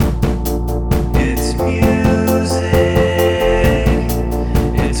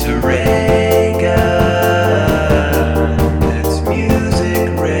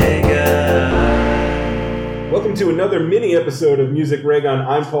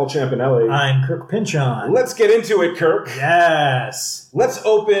I'm Paul Champanelli. I'm Kirk Pinchon. Let's get into it, Kirk. Yes. Let's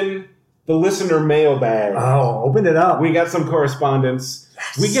open the listener mailbag. Oh, open it up. We got some correspondence.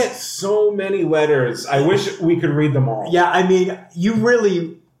 Yes. We get so many letters. I wish we could read them all. Yeah, I mean,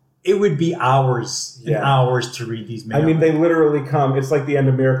 it would be hours and hours to read these mailbags. I mean, they literally come. It's like the end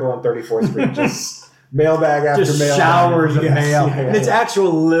of Miracle on 34th Street. Just mailbag after just mailbag. Showers of mail. Yeah, and it's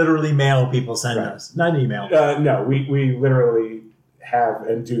actual literally mail people send us, not email. No, we literally have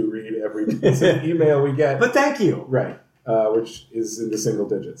and do read every email we get. But thank you. Right. Which is in the single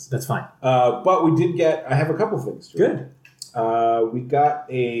digits. That's fine. But we did get, I have a couple things to read. Good. We got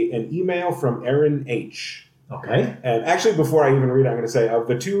an email from Aaron H. Okay. And actually, before I even read it, I'm going to say, of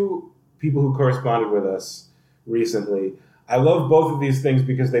the two people who corresponded with us recently, I love both of these things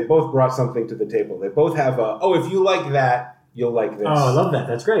because they both brought something to the table. They both have if you like that, you'll like this. Oh, I love that.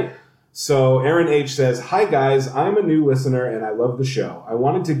 That's great. So Aaron H. says, "Hi guys, I'm a new listener and I love the show. I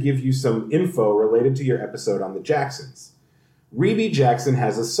wanted to give you some info related to your episode on the Jacksons. Reby Jackson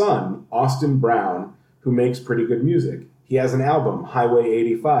has a son, Austin Brown, who makes pretty good music. He has an album, Highway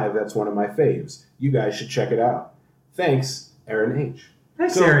 85, that's one of my faves. You guys should check it out. Thanks, Aaron H."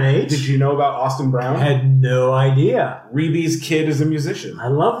 Thanks, Aaron H. Did you know about Austin Brown? I had no idea. Reby's kid is a musician. I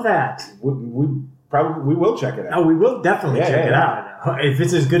love that. We will check it out. Oh, we will definitely check it out. If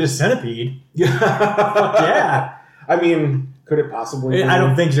it's as good as Centipede. Yeah. I mean, could it possibly be? I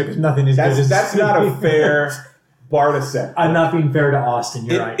don't think so, because nothing is good as That's not a fair bar to set. I'm not being fair to Austin.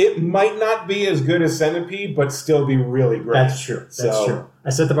 You're right. It might not be as good as Centipede, but still be really great. That's true. That's true.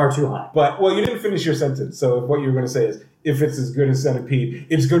 I set the bar too high. But, you didn't finish your sentence. So if what you were going to say is, if it's as good as Centipede,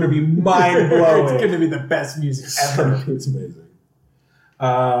 it's going to be mind-blowing. It's going to be the best music ever. It's amazing.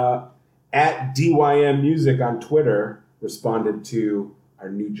 At DYM Music on Twitter responded to our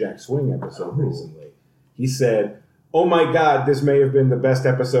New Jack Swing episode recently. He said, "Oh my God, this may have been the best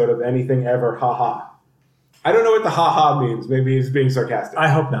episode of anything ever, haha." I don't know what the haha means. Maybe he's being sarcastic. I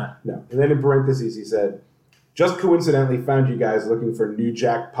hope not. No. And then in parentheses he said, "Just coincidentally found you guys looking for New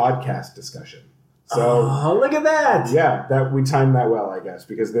Jack podcast discussion." So, look at that. Yeah, that we timed that well, I guess,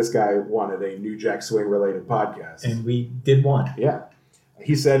 because this guy wanted a New Jack Swing related podcast. And we did one. Yeah.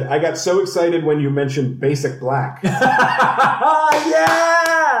 He said, "I got so excited when you mentioned Basic Black." Yeah!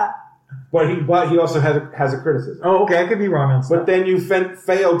 But he also has a criticism. Oh, okay. I could be wrong on stuff. But then you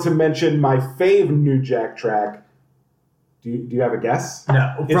failed to mention my fave New Jack track. Do you have a guess?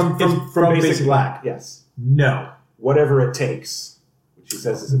 No. It's from Basic Black. Yes. No. Whatever It Takes, which he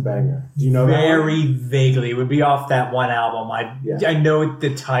says is a banger. Do you know that one? Very vaguely. It would be off that one album. I know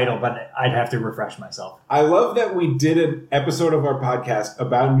the title, but I'd have to refresh myself. I love that we did an episode of our podcast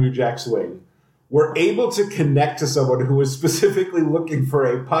about New Jack Swing. We're able to connect to someone who was specifically looking for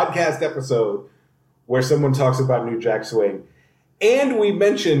a podcast episode where someone talks about New Jack Swing. And we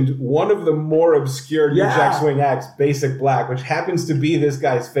mentioned one of the more obscure New Jack Swing acts, Basic Black, which happens to be this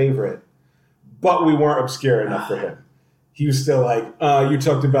guy's favorite. But we weren't obscure enough for him. He was still like, you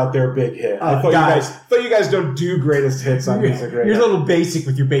talked about their big hit. I thought you guys don't do greatest hits on Music Radio. You're a little basic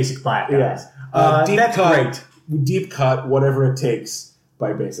with your Basic Black, guys. That's great. Deep Cut, Whatever It Takes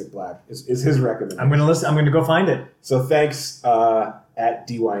by Basic Black is his recommendation. I'm going to listen. I'm going to go find it. So thanks at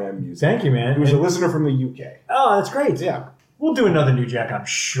DYM Music. Thank you, man. Who's a listener from the UK. Oh, that's great. Yeah. We'll do another New Jack, I'm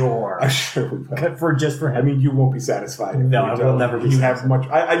sure. I'm sure we will. Just for him. I mean, you won't be satisfied. No, I will never be satisfied.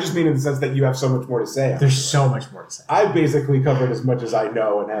 I just mean in the sense that you have so much more to say. There's so much more to say. I've basically covered as much as I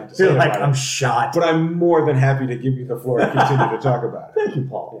know and have to say You're like, about I'm it. shot. But I'm more than happy to give you the floor and continue to talk about it. Thank you,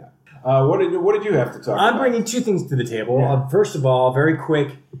 Paul. Yeah. What did you have to talk about? I'm bringing two things to the table. Yeah. First of all, very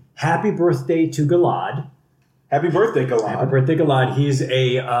quick, happy birthday to Gilad. Happy birthday, Gilad. Happy birthday, Gilad. He's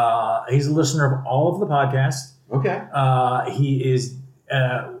a listener of all of the podcasts. Okay. He is.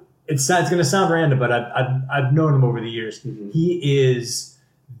 It's going to sound random, but I've known him over the years. Mm-hmm. He is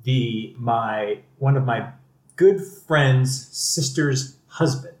one of my good friend's sister's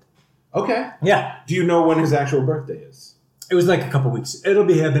husband. Okay. Yeah. Do you know when his actual birthday is? It was like a couple weeks. It'll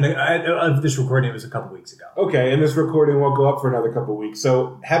be of this recording. It was a couple weeks ago. Okay, and this recording won't go up for another couple weeks.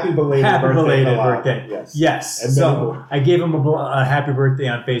 So happy belated birthday. Yes. And so I gave him a happy birthday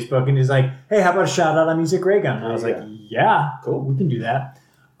on Facebook, and he's like, "Hey, how about a shout out on Music Raygun?" And I was like, "Yeah, cool, we can do that."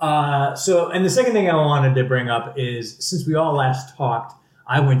 And the second thing I wanted to bring up is, since we all last talked,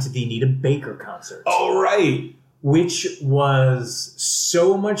 I went to the Anita Baker concert. Oh, right. Which was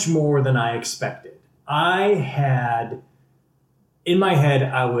so much more than I expected. In my head,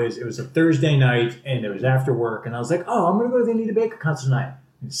 it was a Thursday night, and it was after work, and I was like, "Oh, I'm going to go to the Anita Baker concert tonight.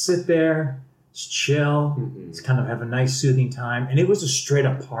 And sit there, just chill, just kind of have a nice, soothing time." And it was a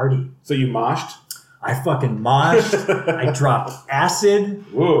straight-up party. So you moshed? I fucking moshed. I dropped acid.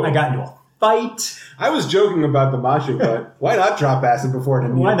 Whoa. I got into a fight. I was joking about the moshing, but why not drop acid before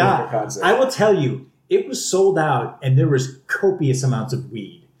an Anita Baker concert? I will tell you, it was sold out, and there was copious amounts of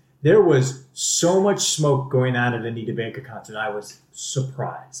weed. There was so much smoke going on at Anita Baker concert. I was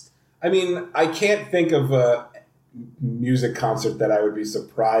surprised. I mean, I can't think of a music concert that I would be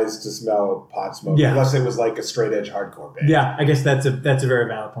surprised to smell pot smoke, unless it was like a straight edge hardcore band. Yeah, I guess that's a very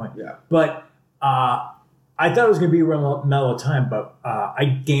valid point. Yeah, but I thought it was going to be a real mellow time, but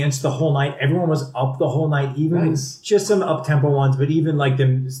I danced the whole night. Everyone was up the whole night, even just some up-tempo ones, but even like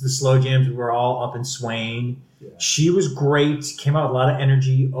the slow jams were all up and swaying. Yeah. She was great, came out with a lot of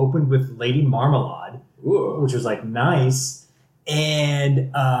energy, opened with Lady Marmalade, which was like nice.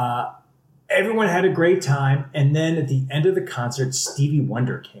 And everyone had a great time. And then at the end of the concert, Stevie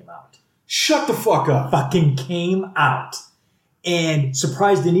Wonder came out. Shut the fuck up. Fucking came out. And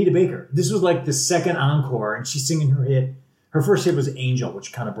surprised Anita Baker. This was like the second encore, and she's singing her hit. Her first hit was Angel,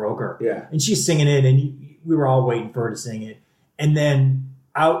 which kind of broke her. Yeah. And she's singing it, and we were all waiting for her to sing it. And then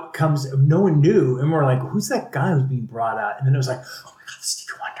out comes, no one knew, and we're like, who's that guy who's being brought out? And then it was like, oh my God,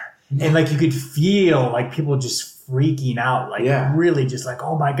 Stevie Wonder. And like you could feel like people just freaking out, like really just like,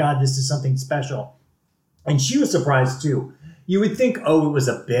 oh my God, this is something special. And she was surprised too. You would think, oh, it was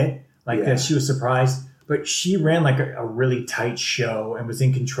a bit, like that she was surprised. But she ran like a really tight show and was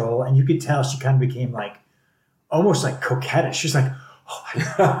in control. And you could tell she kind of became like, almost like coquettish. She's like, oh my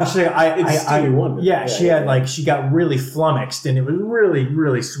God. She's like, it's Stevie Wonder. Yeah, she had like, she got really flummoxed and it was really,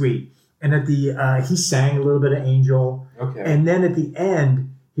 really sweet. And at the, he sang a little bit of Angel. Okay. And then at the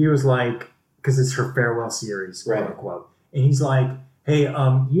end, he was like, because it's her farewell series, quote unquote. And he's like, hey,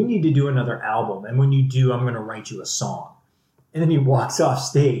 you need to do another album. And when you do, I'm going to write you a song. And then he walks off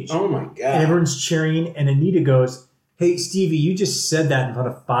stage. Oh, my God. And everyone's cheering. And Anita goes, hey, Stevie, you just said that in front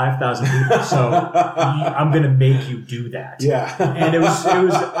of 5,000 people. So I'm going to make you do that. Yeah. And it was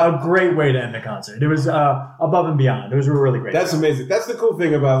a great way to end the concert. It was above and beyond. It was a really great That's amazing. That's the cool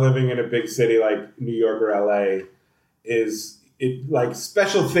thing about living in a big city like New York or LA is it like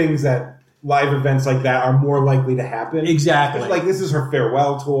special things that live events like that are more likely to happen. Exactly. Like this is her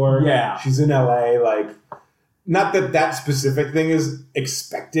farewell tour. Yeah. She's in LA. Like, not that specific thing is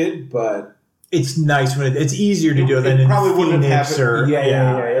expected, but it's nice when it's easier to do it than in probably Phoenix wouldn't have or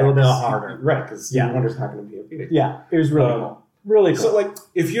a little bit harder. Right, because Stevie Wonder's not going to be in Phoenix. Yeah, it was really cool. Really cool. So, like,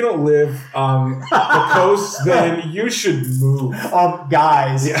 if you don't live on the coast, then you should move.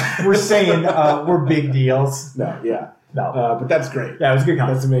 Guys, we're saying we're big deals. No, No. but that's great. Yeah, it was a good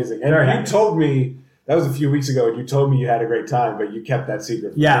concert. That's amazing. And you told me, that was a few weeks ago, and you told me you had a great time, but you kept that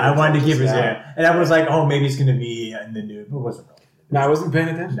secret. Yeah, I wanted to give it, And I was like, oh, maybe it's going to be in the news, but it wasn't really. No, I wasn't paying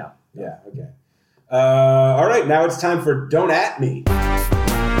attention? No. Yeah, okay. All right, now it's time for Don't At Me.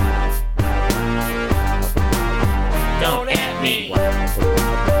 Don't at me.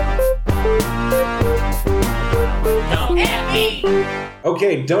 Don't at me.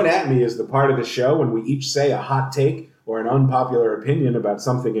 Okay, Don't At Me is the part of the show when we each say a hot take or an unpopular opinion about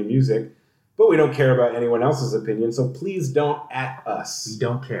something in music, but we don't care about anyone else's opinion, so please don't at us. We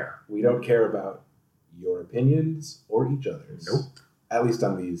don't care. We don't care about your opinions or each other's. Nope. At least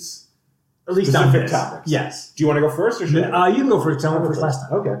on these specific topics. Yes. Do you want to go first or should I? You can go first. I went first last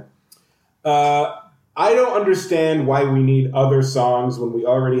time. Okay. I don't understand why we need other songs when we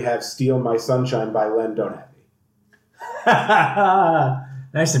already have Steal My Sunshine by Len Don't At Me.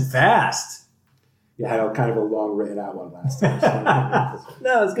 Nice and fast. Yeah, I had kind of a long written out one last time.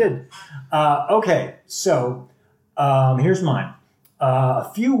 No, it's good. Okay, so here's mine.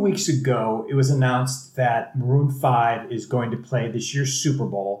 A few weeks ago, it was announced that Maroon 5 is going to play this year's Super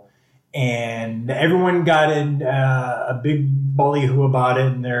Bowl, and everyone got in a big ballyhoo about it,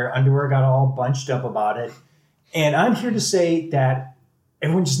 and their underwear got all bunched up about it. And I'm here to say that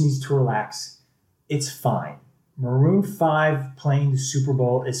everyone just needs to relax. It's fine. Maroon 5 playing the Super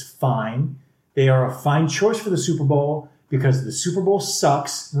Bowl is fine. They are a fine choice for the Super Bowl because the Super Bowl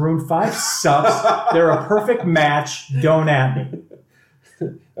sucks. Maroon 5 sucks. They're a perfect match. Don't at me.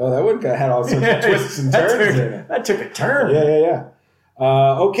 Oh, that one had all sorts of twists and turns in it. That took a turn. Yeah.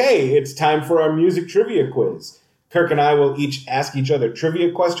 Okay, it's time for our music trivia quiz. Kirk and I will each ask each other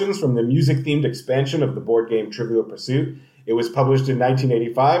trivia questions from the music-themed expansion of the board game Trivial Pursuit. It was published in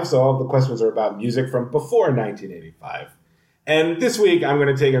 1985, so all the questions are about music from before 1985. And this week, I'm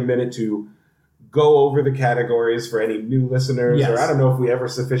going to take a minute to go over the categories for any new listeners, yes. Or I don't know if we ever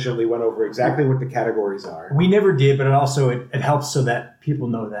sufficiently went over exactly what the categories are. We never did, but it helps so that people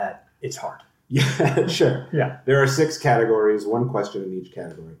know that it's hard. Yeah, sure. Yeah. There are 6 categories, 1 question in each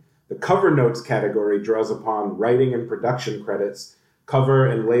category. The cover notes category draws upon writing and production credits cover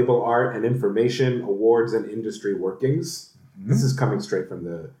and label art and information, awards, and industry workings. This is coming straight from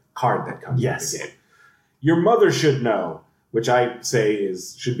the card that comes with the game. Your mother should know, which I say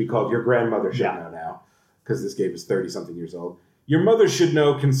should be called Your Grandmother Should Know now, because this game is 30-something years old. Your Mother Should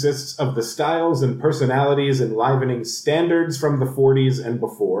Know consists of the styles and personalities enlivening standards from the 40s and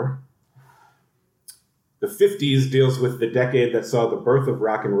before. The 50s deals with the decade that saw the birth of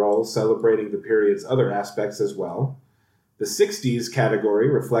rock and roll, celebrating the period's other aspects as well. The 60s category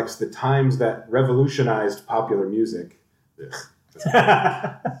reflects the times that revolutionized popular music.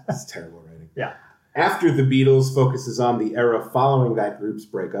 That's terrible writing. Yeah. After the Beatles focuses on the era following that group's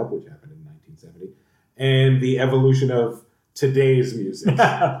breakup, which happened in 1970, and the evolution of today's music.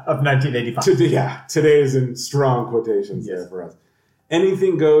 Of 1985. Today's in strong quotations there for us.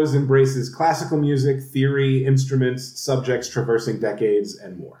 Anything Goes embraces classical music, theory, instruments, subjects traversing decades,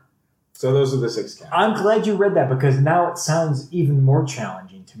 and more. So those are the 6 categories. I'm glad you read that because now it sounds even more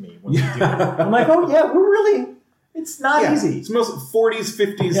challenging to me when you do it. I'm like, oh yeah, it's not easy. It's most 40s,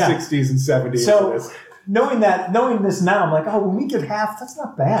 50s, 60s, and 70s. So knowing this now, I'm like, oh, when we get half, that's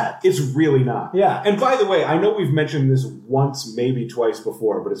not bad. It's really not. Yeah. And by the way, I know we've mentioned this once, maybe twice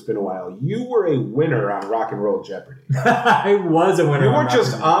before, but it's been a while. You were a winner on Rock and Roll Jeopardy. I was a winner. You weren't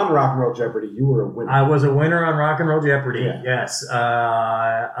just on Rock and Roll Jeopardy. You were a winner. I was a winner on Rock and Roll Jeopardy. Yeah. Yes.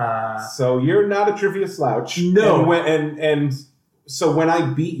 So you're not a trivia slouch. No. And so when I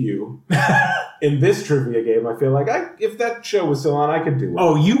beat you in this trivia game, I feel like if that show was still on, I could do it.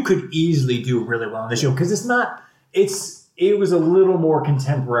 Oh, you could easily do really well on the show because it was a little more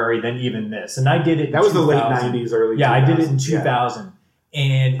contemporary than even this. And I did it That was the late 90s, early 2000s. Yeah, I did it in 2000. Yeah.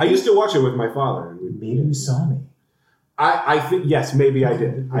 And I used to watch it with my father. Maybe you saw me. I think, yes, maybe I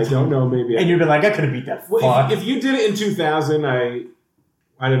did. I don't know, maybe And you'd been like, I could have beat that. Well, if you did it in 2000, I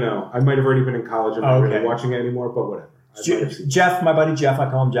don't know. I might have already been in college. I'm not really watching it anymore, but whatever. Jeff, my buddy Jeff,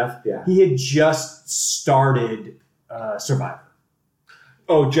 I call him Jeff. Yeah. He had just started Survivor.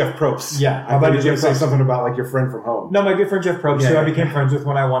 Oh, Jeff Probst. Yeah. I thought you were going to say something about like your friend from home. No, my good friend Jeff Probst, who I became friends with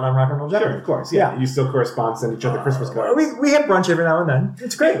when I won on Rock and Roll Jeopardy. Sure, of course. Yeah. You still correspond, send each other Christmas cards. We have brunch every now and then.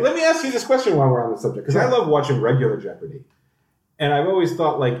 It's great. Hey, let me ask you this question while we're on the subject, because I love watching regular Jeopardy. And I've always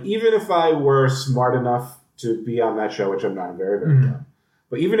thought, like, even if I were smart enough to be on that show, which I'm not very, very well,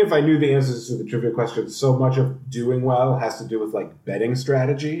 but even if I knew the answers to the trivia questions, so much of doing well has to do with like betting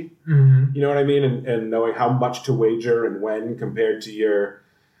strategy. You know what I mean? And knowing how much to wager and when compared to your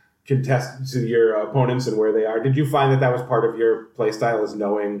opponents and where they are. Did you find that was part of your play style, is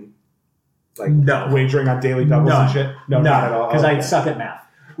knowing wagering on daily doubles and shit? No, not at all. Because I suck at math.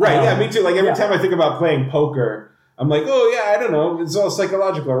 Right, yeah, me too. Like every time I think about playing poker, I'm like, oh yeah, I don't know. It's all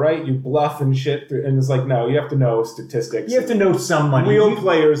psychological, right? You bluff and shit, and it's like, no, you have to know statistics. You have to know some money. Real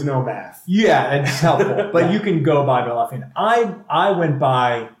players know math. Yeah, it's helpful, but you can go by bluffing. I went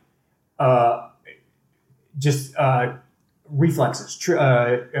by just reflexes,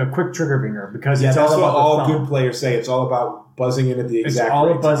 a quick trigger finger, because it's all about all good players say. It's all about buzzing in at the exact right time.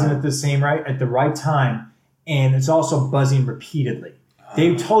 It's all buzzing at the same at the right time, and it's also buzzing repeatedly.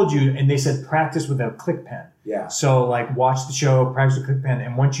 They told you, and they said practice with a click pen. Yeah. So, like, watch the show, practice with a click pen,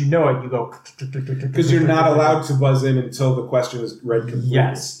 and once you know it, you go... Because you're not allowed to buzz in until the question is read completely.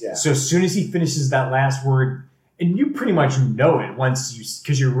 Yes. Yeah. So as soon as he finishes that last word, and you pretty much know it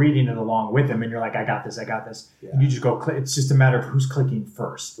because you're reading it along with him, and you're like, I got this. Yeah. And you just go click. It's just a matter of who's clicking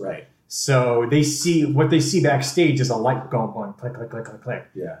first. Right. So what they see backstage is a light going click, click, click, click, click.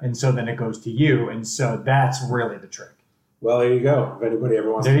 Yeah. And so then it goes to you, and so that's really the trick. Well, there you go. If anybody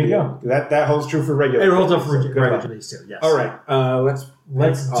ever wants there to you go. That holds true for regular. It holds up for regular too. Yes. All right.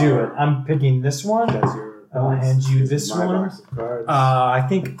 Let's do it. I'm picking this one. I'll hand you this one. I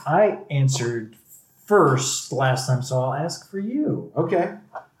think I answered first last time, so I'll ask for you. Okay.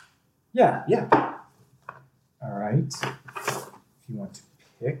 Yeah. All right. If you want to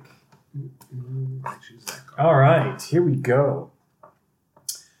pick. All right. Here we go.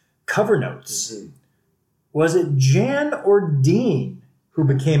 Cover notes. Was it Jan or Dean who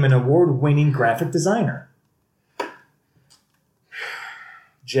became an award-winning graphic designer?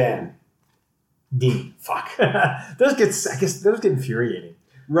 Jan. Dean. Fuck. Those get infuriating.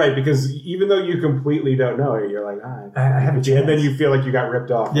 Right, because even though you completely don't know it, you're like, I have a chance. And then you feel like you got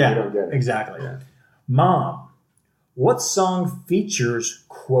ripped off. Yeah, and you don't get it. Exactly. Yeah. Mom, what song features,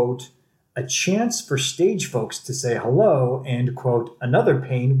 quote, a chance for stage folks to say hello and, quote, another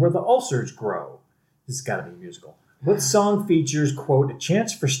pain where the ulcers grow? This has got to be a musical. What song features, quote, a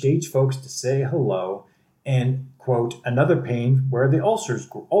chance for stage folks to say hello and, quote, another pain where the ulcers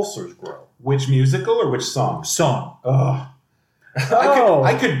grow? Which musical or which song? Song. Oh.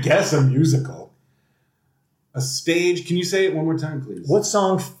 I could guess a musical. A stage. Can you say it one more time, please? What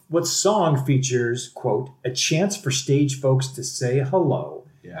song features, quote, a chance for stage folks to say hello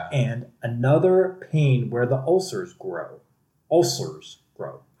and another pain where the ulcers grow? Ulcers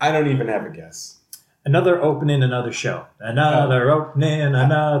grow. I don't even have a guess. Another opening, another show. Another opening,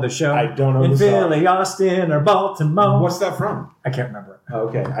 another show. I don't know in the Philly, song. Austin, or Baltimore. What's that from? I can't remember it.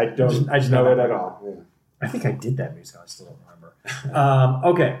 Okay, I don't I just know know it that. at all. Yeah. I think I did that music. I still don't remember.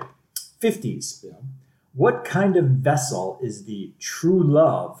 Okay, 50s. Yeah. What kind of vessel is the true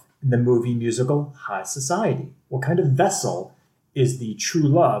love in the movie musical High Society? What kind of vessel is the true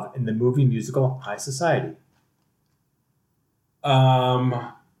love in the movie musical High Society?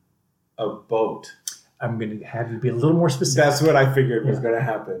 A boat. I'm going to have you be a little more specific. That's what I figured was going to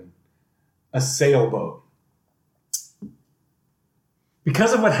happen. A sailboat.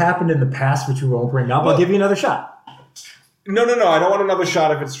 Because of what happened in the past, which we won't bring up, I'll give you another shot. No. I don't want another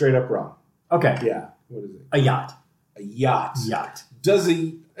shot if it's straight up wrong. Okay. Yeah. What is it? A yacht. A yacht. Yacht. Does a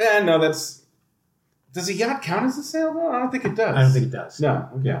yacht count as a sailboat? I don't think it does. I don't think it does. No.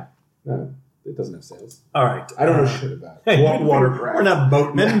 Okay. Yeah. No, it doesn't have sails. All right. I don't know shit about watercraft. We're not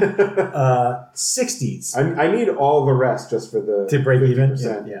boatmen. 60s. I need all the rest just for the To break 50%. even?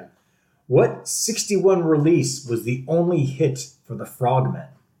 Yeah. What 61 release was the only hit for the Frogmen?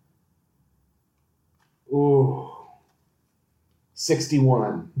 Ooh.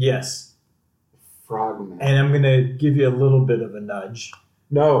 61. Yes. Frogman. And I'm going to give you a little bit of a nudge.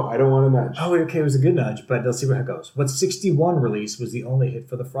 No, I don't want to nudge. Oh, okay, it was a good nudge, but let's see where it goes. What 61 release was the only hit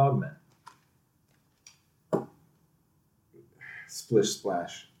for the Frogmen? Splish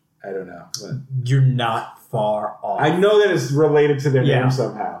Splash. I don't know. What? You're not far off. I know that it's related to their name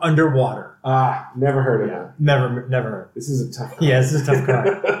somehow. Underwater. Never heard of it. Never heard. This is a tough card. Yeah, this is a tough card.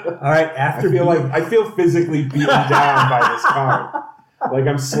 All right, I feel physically beaten down by this card. Like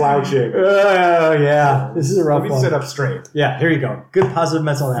I'm slouching. Oh, yeah. This is a rough Let me one. sit up straight. Yeah, here you go. Good positive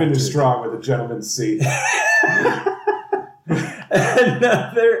mental attitude. Finish strong with a gentleman's seat.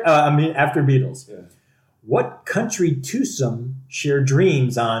 After Beatles. Yeah. What country twosome share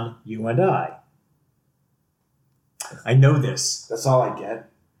dreams on You and I? I know this. That's all I get.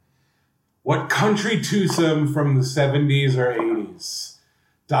 What country twosome from the 70s or 80s?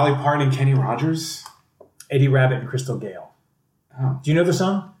 Dolly Parton and Kenny Rogers? Eddie Rabbitt and Crystal Gale. Oh. Do you know the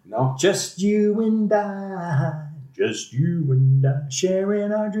song? No. Just you and I,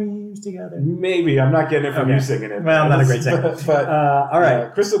 sharing our dreams together. Maybe. I'm not getting it from you singing it. Well, I'm not a great singer. But all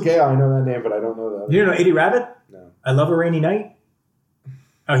right. Crystal Gale, I know that name, but I don't know the other. You don't know Eddie Rabbitt? No. I Love a Rainy Night?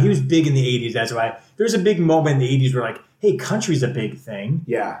 Oh, he was big in the 80s. That's why. There's a big moment in the 80s where like, hey, country's a big thing.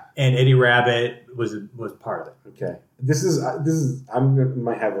 Yeah. And Eddie Rabbitt was part of it. Okay. This is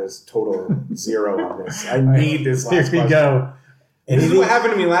might have a total 0 on this. I need this last Here we go. This is what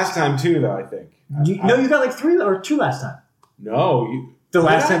happened to me last time too, though, I think. You got like 3 or 2 last time. No, The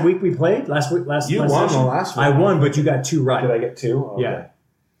last time we played? Last you last won session? the last one. I won, but you got 2 right. Did I get 2? Okay. Yeah.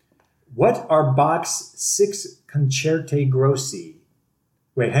 What are Bach's 6 concerti grossi?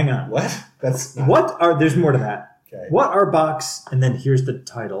 Wait, hang on. What? There's more to that. Okay. What are Bach's, and then here's the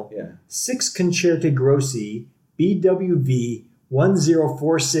title, Yeah. 6 concerti grossi, BWV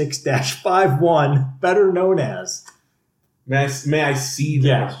 1046-51, better known as? May I see the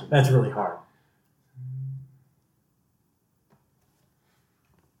question? That's really hard.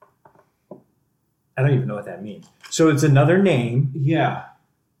 I don't even know what that means. So it's another name. Yeah.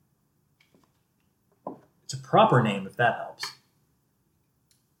 It's a proper name, if that helps.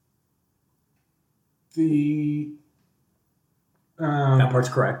 That That part's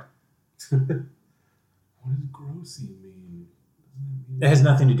correct. What does Grossi mean? It has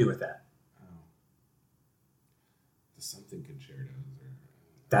nothing to do with that. The something concertos.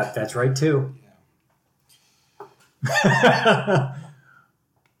 That's right, too. Yeah.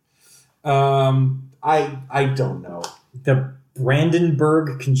 I don't know. The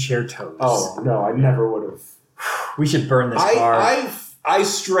Brandenburg Concertos. Oh no, I never would have. We should burn this card. I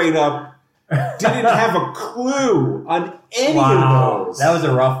straight up didn't have a clue on any of those. That was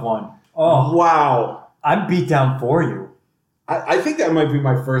a rough one. Oh, wow. I'm beat down for you. I think that might be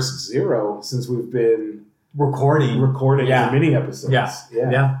my first 0 since we've been Recording the mini episodes.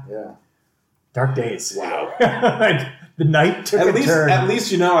 Yeah. Dark days. Wow. Like, the night took a turn. At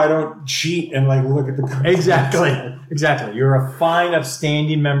least I don't cheat and like look at the cards. Exactly. You're a fine,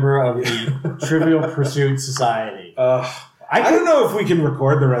 upstanding member of the Trivial Pursuit Society. I don't know if we can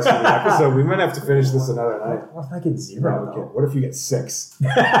record the rest of the episode. We might have to finish this another night. What if I get 0? Okay. What if you get 6?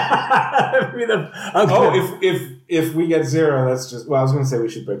 If we get 0, that's just. Well, I was going to say we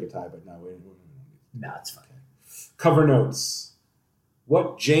should break a tie, but no, No, it's fine. Cover notes.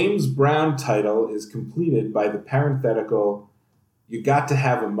 What James Brown title is completed by the parenthetical, "You got to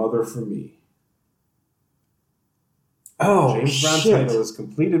have a mother for me"? Oh, James Brown shit. title is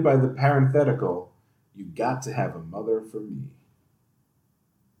completed by the parenthetical, "You got to have a mother for me."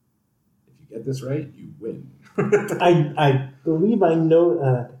 If you get this right, you win. I believe I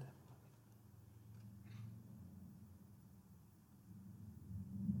know.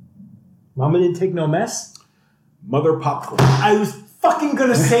 Mama didn't take no mess? Mother Popcorn. I was fucking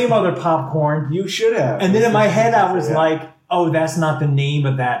gonna say Mother Popcorn. You should have. And then in my head, I was like, oh, that's not the name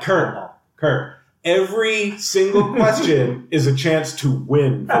of that. Kurt, every single question is a chance to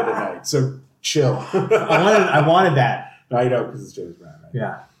win for the night. So chill. I wanted that. I know, because it's James Brown, right?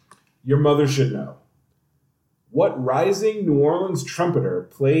 Yeah. Your mother should know. What rising New Orleans trumpeter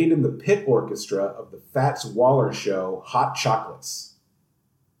played in the pit orchestra of the Fats Waller show Hot Chocolates?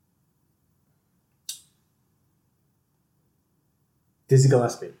 Dizzy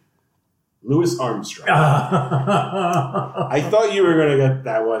Gillespie. Louis Armstrong. I thought you were going to get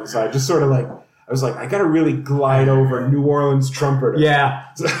that one, so I just sort of I was like, I got to really glide over New Orleans trumpeter. Yeah.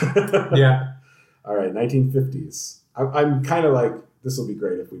 Yeah. All right, 1950s. I'm kind of like, this will be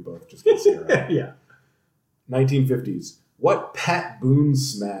great if we both just get zero. Yeah. 1950s. What Pat Boone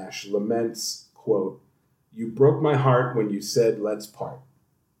smash laments, quote, "You broke my heart when you said let's part"?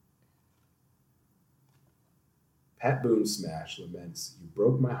 Pat Boone smash laments, "You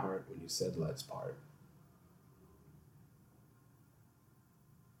broke my heart when you said let's part."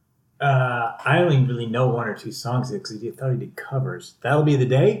 I only really know one or two songs because I thought he did covers. That'll Be the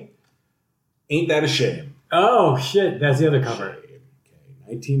Day? Ain't That a Shame? Oh, shit. That's the other cover. Shame.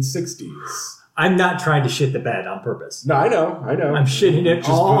 Okay, 1960s. I'm not trying to shit the bed on purpose. No, I know. I'm shitting it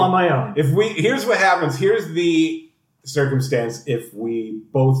all on my own. Here's what happens. Here's the circumstance if we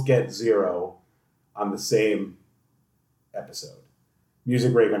both get zero on the same episode.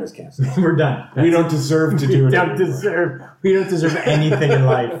 Music Ray Gun is canceled. We're done. We don't deserve to do it anymore. We don't deserve anything in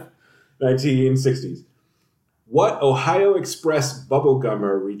life. 1960s. What Ohio Express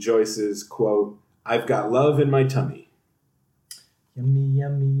bubblegummer rejoices, quote, "I've got love in my tummy"? Yummy,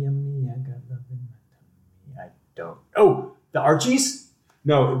 yummy, yummy, I got love in my tummy. I don't. Oh, the Archies?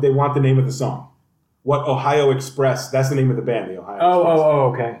 No, they want the name of the song. What Ohio Express, that's the name of the band, the Ohio Express.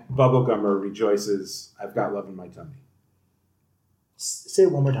 Okay. Bubblegummer rejoices, "I've got love in my tummy." Say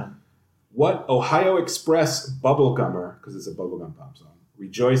it one more time. What Ohio Express bubblegummer, because it's a bubblegum pop song,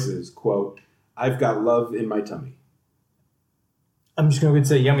 rejoices, quote, "I've got love in my tummy"? I'm just going to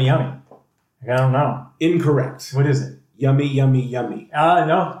say yummy, yummy. I don't know. Incorrect. What is it? Yummy, yummy, yummy.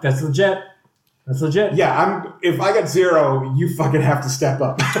 No, that's legit. That's legit. Yeah, if I got zero, you fucking have to step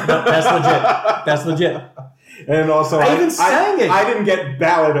up. No, that's legit. That's legit. And also, I even sang it. I didn't get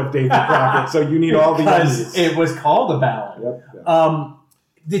Ballad of David Crockett, so you need all the because yummies. it was called a ballad. Yep.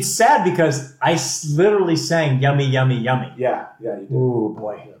 It's sad because I literally sang yummy, yummy, yummy. Yeah, you did. Ooh,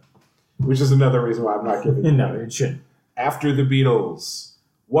 boy. Yeah. Which is another reason why I'm not giving you No, credit. it shouldn't. After the Beatles,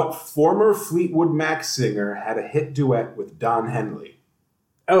 what former Fleetwood Mac singer had a hit duet with Don Henley?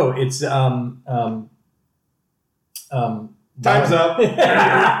 Oh, it's Time's up.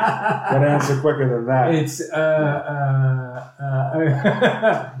 Gotta answer quicker than that. It's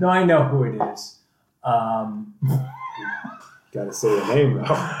no, I know who it is. Gotta say the name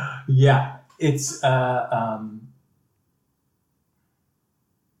though. Yeah, it's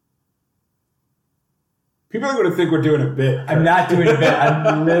People are gonna think we're doing a bit. I'm not doing a bit.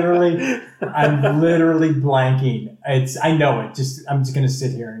 I'm literally blanking. I know it. I'm just gonna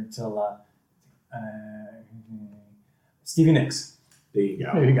sit here until Stevie Nicks. There you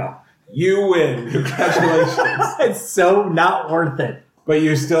go. There you go. You win. Congratulations. It's so not worth it. But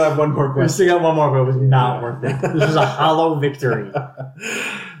you still have one more We question. still got one more, but it was not worth it. This was a hollow victory.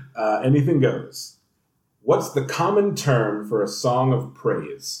 Anything goes. What's the common term for a song of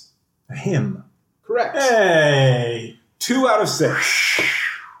praise? A hymn. Correct. Hey. 2 out of 6.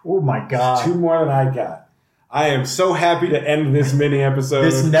 Oh my God. 2 more than I got. I am so happy to end this mini episode.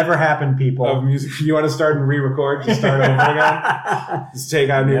 This never happened, people. Of music. You want to start and re-record? Just start over again? Just take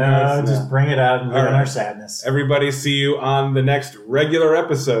out new notes? Just bring it out and live in our sadness. Everybody, see you on the next regular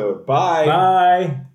episode. Bye. Bye.